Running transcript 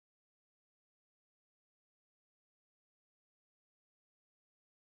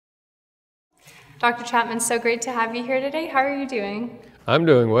Dr. Chapman, so great to have you here today. How are you doing? I'm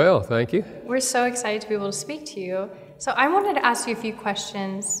doing well, thank you. We're so excited to be able to speak to you. So I wanted to ask you a few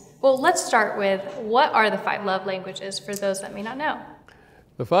questions. Well, let's start with, what are the 5 love languages for those that may not know?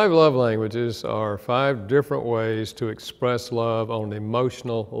 The 5 love languages are 5 different ways to express love on an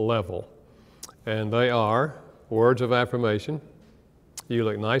emotional level. And they are words of affirmation. You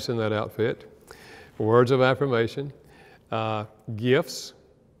look nice in that outfit. Words of affirmation. Gifts,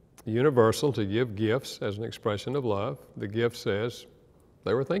 universal, to give gifts as an expression of love. The gift says,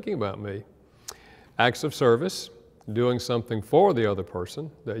 they were thinking about me. Acts of service, doing something for the other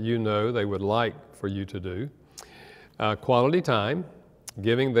person that you know they would like for you to do. Quality time,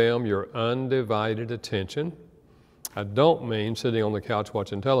 giving them your undivided attention. I don't mean sitting on the couch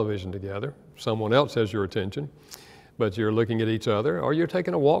watching television together. Someone else has your attention, but you're looking at each other, or you're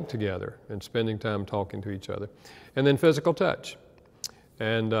taking a walk together and spending time talking to each other. And then physical touch.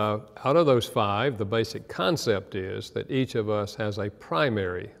 And out of those 5, the basic concept is that each of us has a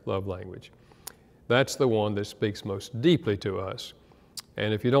primary love language. That's the one that speaks most deeply to us.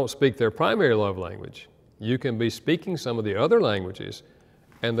 And if you don't speak their primary love language, you can be speaking some of the other languages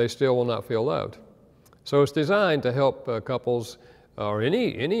and they still will not feel loved. So it's designed to help couples or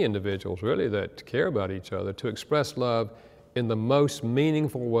any individuals really that care about each other to express love in the most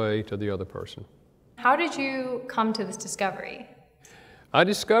meaningful way to the other person. How did you come to this discovery? I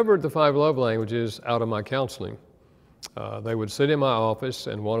discovered the 5 love languages out of my counseling. They would sit in my office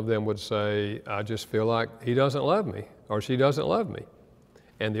and one of them would say, I just feel like he doesn't love me or she doesn't love me.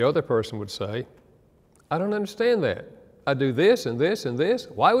 And the other person would say, I don't understand that. I do this and this and this.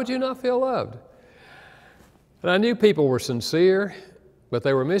 Why would you not feel loved? And I knew people were sincere, but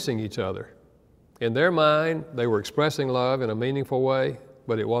they were missing each other. In their mind, they were expressing love in a meaningful way,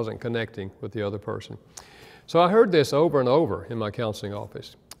 but it wasn't connecting with the other person. So I heard this over and over in my counseling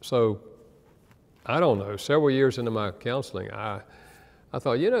office. So, I don't know, several years into my counseling, I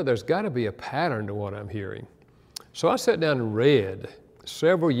thought, there's got to be a pattern to what I'm hearing. So I sat down and read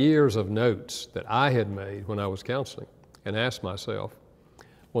several years of notes that I had made when I was counseling and asked myself,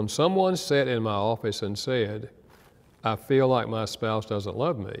 when someone sat in my office and said, I feel like my spouse doesn't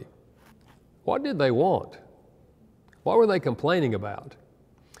love me, what did they want? What were they complaining about?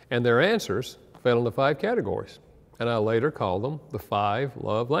 And their answers fell into 5 categories. And I later called them the 5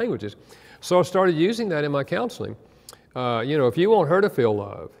 love languages. So I started using that in my counseling. If you want her to feel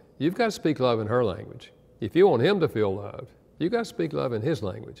love, you've got to speak love in her language. If you want him to feel love, you've got to speak love in his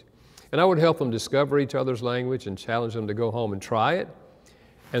language. And I would help them discover each other's language and challenge them to go home and try it.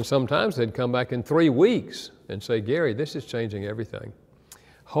 And sometimes they'd come back in 3 weeks and say, Gary, this is changing everything.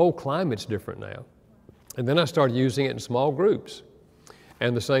 Whole climate's different now. And then I started using it in small groups.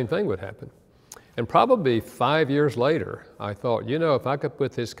 And the same thing would happen. And probably 5 years later, I thought, if I could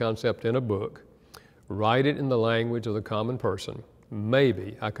put this concept in a book, write it in the language of the common person,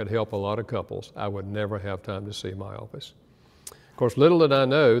 maybe I could help a lot of couples I would never have time to see in my office. Of course, little did I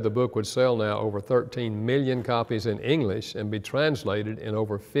know the book would sell now over 13 million copies in English and be translated in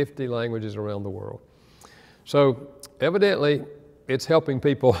over 50 languages around the world. So evidently, it's helping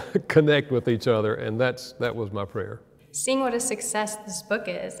people connect with each other, and that was my prayer. Seeing what a success this book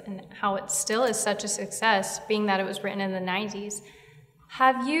is and how it still is such a success, being that it was written in the 90s,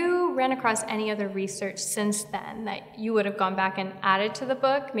 have you ran across any other research since then that you would have gone back and added to the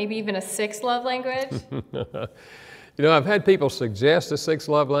book, maybe even a 6th love language? I've had people suggest a 6th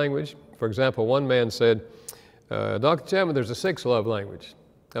love language. For example, one man said, Dr. Chapman, there's a 6th love language.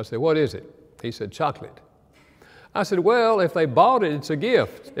 I said, what is it? He said, chocolate. I said, well, if they bought it, it's a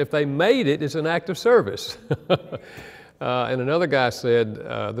gift. If they made it, it's an act of service. And another guy said,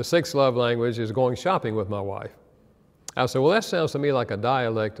 the 6th love language is going shopping with my wife. I said, well, that sounds to me like a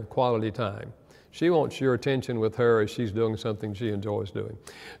dialect of quality time. She wants your attention with her as she's doing something she enjoys doing.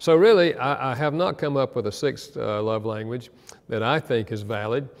 So really, I have not come up with a 6th love language that I think is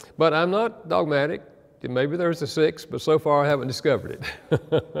valid, but I'm not dogmatic. Maybe there's a 6th, but so far I haven't discovered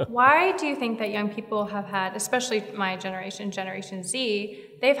it. Why do you think that young people have had, especially my generation, Generation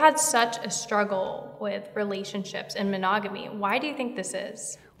Z, they've had such a struggle with relationships and monogamy? Why do you think this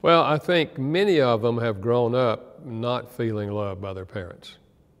is? Well, I think many of them have grown up not feeling loved by their parents.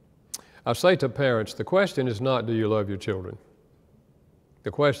 I say to parents, the question is not, do you love your children? The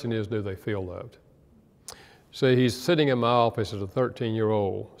question is, do they feel loved? See, he's sitting in my office as a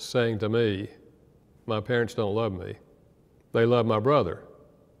 13-year-old saying to me, my parents don't love me. They love my brother.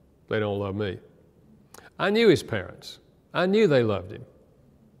 They don't love me. I knew his parents. I knew they loved him,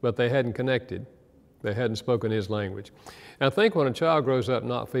 but they hadn't connected. They hadn't spoken his language. And I think when a child grows up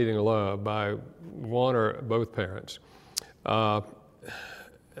not feeling loved by one or both parents,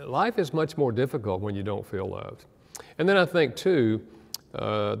 life is much more difficult when you don't feel loved. And then I think too,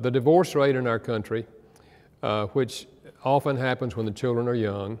 the divorce rate in our country, which often happens when the children are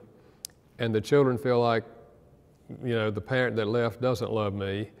young, and the children feel like, you know, the parent that left doesn't love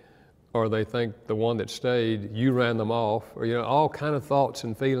me, or they think the one that stayed, you ran them off, or, you know, all kind of thoughts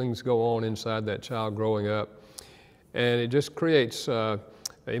and feelings go on inside that child growing up. And it just creates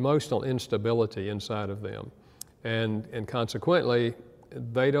emotional instability inside of them. And consequently,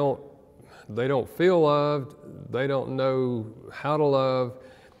 they don't feel loved, they don't know how to love,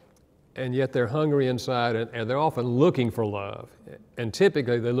 and yet they're hungry inside, and they're often looking for love. And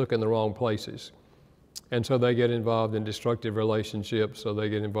typically they look in the wrong places. And so they get involved in destructive relationships, so they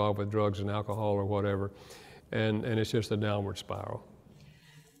get involved with drugs and alcohol or whatever, and it's just a downward spiral.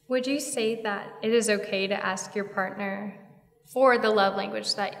 Would you say that it is okay to ask your partner for the love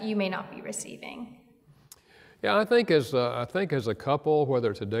language that you may not be receiving? Yeah, I think as a couple, whether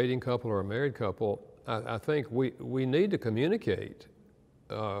it's a dating couple or a married couple, I think we need to communicate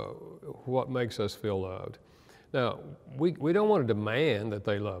what makes us feel loved. Now, we don't want to demand that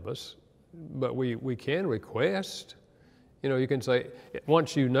they love us, but we can request. You know, you can say,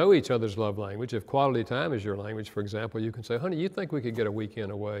 once you know each other's love language, if quality time is your language, for example, you can say, honey, you think we could get a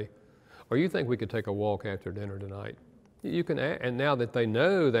weekend away? Or you think we could take a walk after dinner tonight? You can, and now that they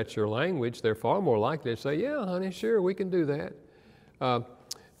know that's your language, they're far more likely to say, yeah, honey, sure, we can do that.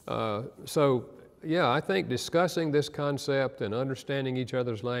 So, yeah, I think discussing this concept and understanding each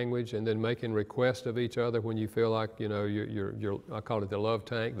other's language and then making requests of each other when you feel like, you know, I call it the love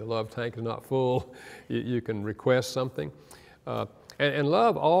tank is not full, you can request something. And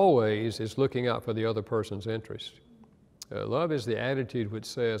love always is looking out for the other person's interest. Love is the attitude which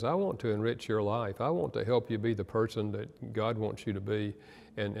says, I want to enrich your life. I want to help you be the person that God wants you to be.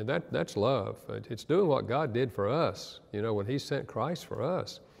 And that's love. It's doing what God did for us, you know, when He sent Christ for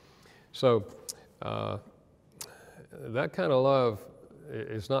us. So that kind of love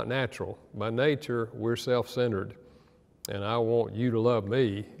is not natural. By nature, we're self-centered. And I want you to love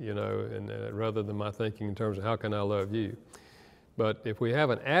me, you know, and rather than my thinking in terms of how can I love you. But if we have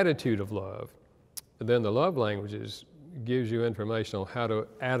an attitude of love, then the love languages gives you information on how to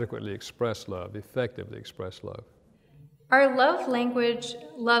adequately express love, effectively express love. Are love languages,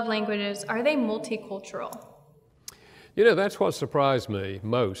 are they multicultural? You know, that's what surprised me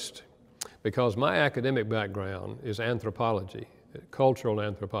most, because my academic background is anthropology, cultural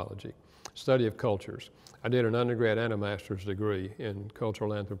anthropology, study of cultures. I did an undergrad and a master's degree in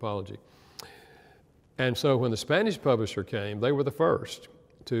cultural anthropology. And so when the Spanish publisher came, they were the first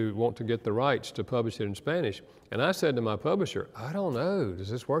to want to get the rights to publish it in Spanish. And I said to my publisher, I don't know, does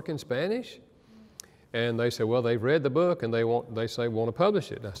this work in Spanish? And they said, well, they've read the book and they want to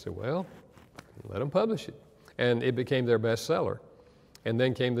publish it. And I said, well, let them publish it. And it became their bestseller. And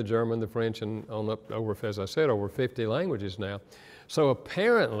then came the German, the French, and on up over, as I said, over 50 languages now. So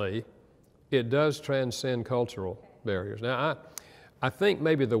apparently, it does transcend cultural barriers. Now, I think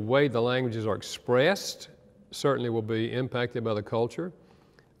maybe the way the languages are expressed certainly will be impacted by the culture.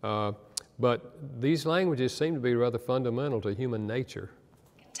 But these languages seem to be rather fundamental to human nature.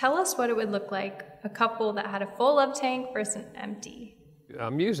 Tell us what it would look like, a couple that had a full love tank versus an empty.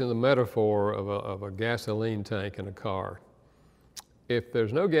 I'm using the metaphor of a gasoline tank in a car. If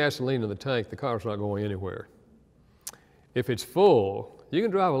there's no gasoline in the tank, the car's not going anywhere. If it's full, you can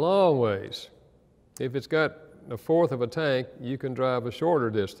drive a long ways. If it's got a fourth of a tank, you can drive a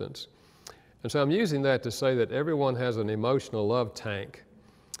shorter distance. And so I'm using that to say that everyone has an emotional love tank.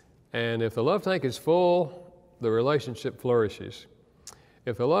 And if the love tank is full, the relationship flourishes.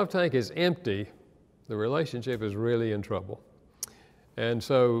 If the love tank is empty, the relationship is really in trouble. And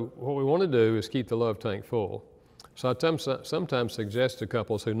so what we want to do is keep the love tank full. So I sometimes suggest to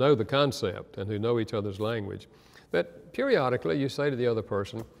couples who know the concept and who know each other's language that periodically you say to the other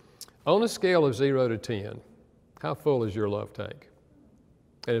person, on a scale of 0 to 10, how full is your love tank?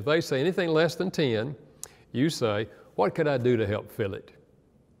 And if they say anything less than 10, you say, what could I do to help fill it?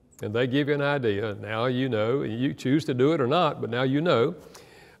 And they give you an idea. Now you know, you choose to do it or not, but now you know.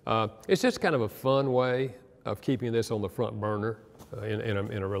 It's just kind of a fun way of keeping this on the front burner in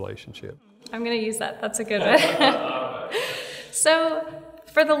a relationship. I'm going to use that. That's a good one. So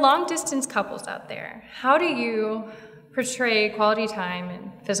for the long distance couples out there, how do you portray quality time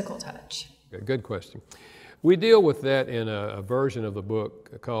and physical touch? Good question. We deal with that in a version of the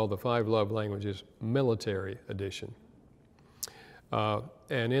book called The 5 Love Languages Military Edition.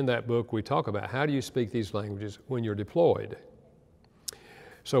 And in that book, we talk about how do you speak these languages when you're deployed.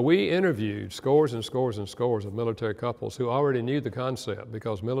 So we interviewed scores and scores and scores of military couples who already knew the concept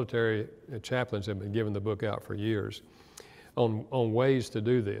because military chaplains have been giving the book out for years. on ways to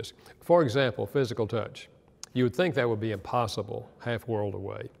do this. For example, physical touch. You would think that would be impossible, half world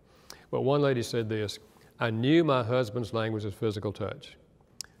away. But one lady said this, I knew my husband's language was physical touch.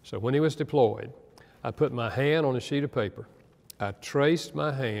 So when he was deployed, I put my hand on a sheet of paper. I traced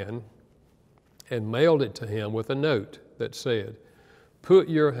my hand and mailed it to him with a note that said, put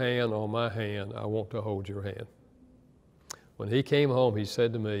your hand on my hand, I want to hold your hand. When he came home, he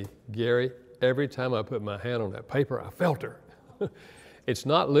said to me, Gary, every time I put my hand on that paper, I felt her. It's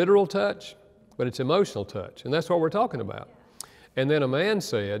not literal touch, but it's emotional touch, and that's what we're talking about. And then a man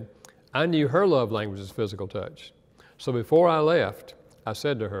said, I knew her love language is physical touch. So before I left, I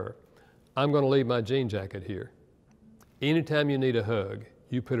said to her, I'm going to leave my jean jacket here. Anytime you need a hug,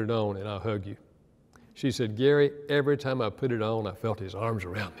 you put it on and I'll hug you. She said, Gary, every time I put it on, I felt his arms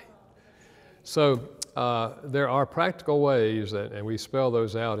around me. So there are practical ways, and we spell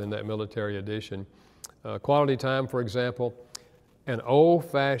those out in that military edition. Quality time, for example, an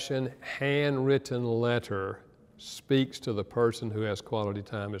old-fashioned handwritten letter speaks to the person who has quality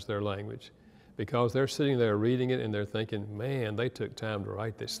time as their language, because they're sitting there reading it and they're thinking, man, they took time to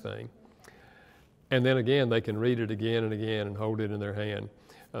write this thing. And then again, they can read it again and again and hold it in their hand.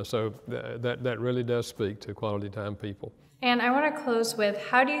 So that really does speak to quality time people. And I want to close with,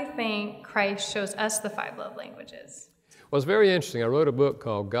 how do you think Christ shows us the 5 love languages? Well, it's very interesting. I wrote a book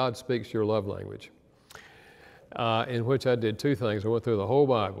called God Speaks Your Love Language, in which I did 2 things. I went through the whole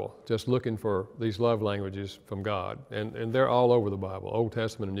Bible just looking for these love languages from God, and they're all over the Bible, Old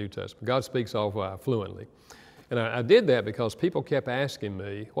Testament and New Testament. God speaks all 5 fluently. And I did that because people kept asking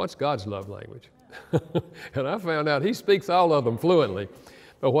me, what's God's love language? And I found out He speaks all of them fluently.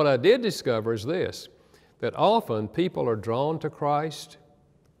 But what I did discover is this, that often people are drawn to Christ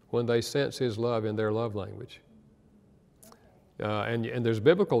when they sense His love in their love language. And there's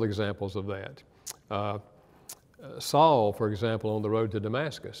biblical examples of that. Saul, for example, on the road to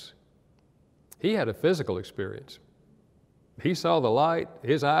Damascus, he had a physical experience. He saw the light,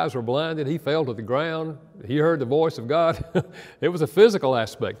 his eyes were blinded, he fell to the ground, he heard the voice of God. It was a physical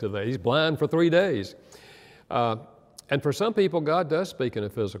aspect to that. He's blind for 3 days. And for some people, God does speak in a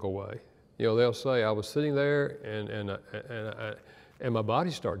physical way. You know, they'll say, I was sitting there and my body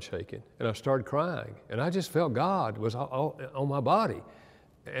started shaking and I started crying and I just felt God was all on my body,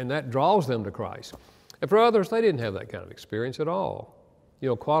 and that draws them to Christ. And for others, they didn't have that kind of experience at all. You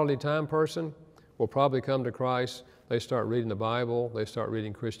know, quality time person will probably come to Christ. They start reading the Bible, they start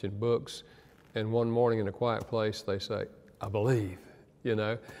reading Christian books, and one morning in a quiet place they say, I believe, you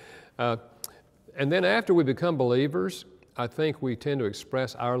know. And then after we become believers, I think we tend to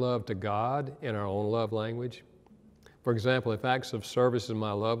express our love to God in our own love language. For example, if acts of service is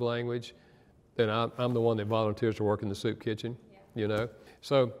my love language, then I'm the one that volunteers to work in the soup kitchen, you know.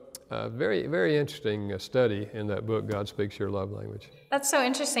 So very, very interesting study in that book, God Speaks Your Love Language. That's so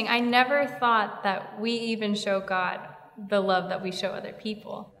interesting. I never thought that we even show God the love that we show other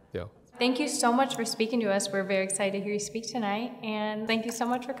people. Yeah. Thank you so much for speaking to us. We're very excited to hear you speak tonight, and thank you so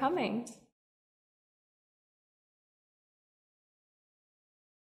much for coming.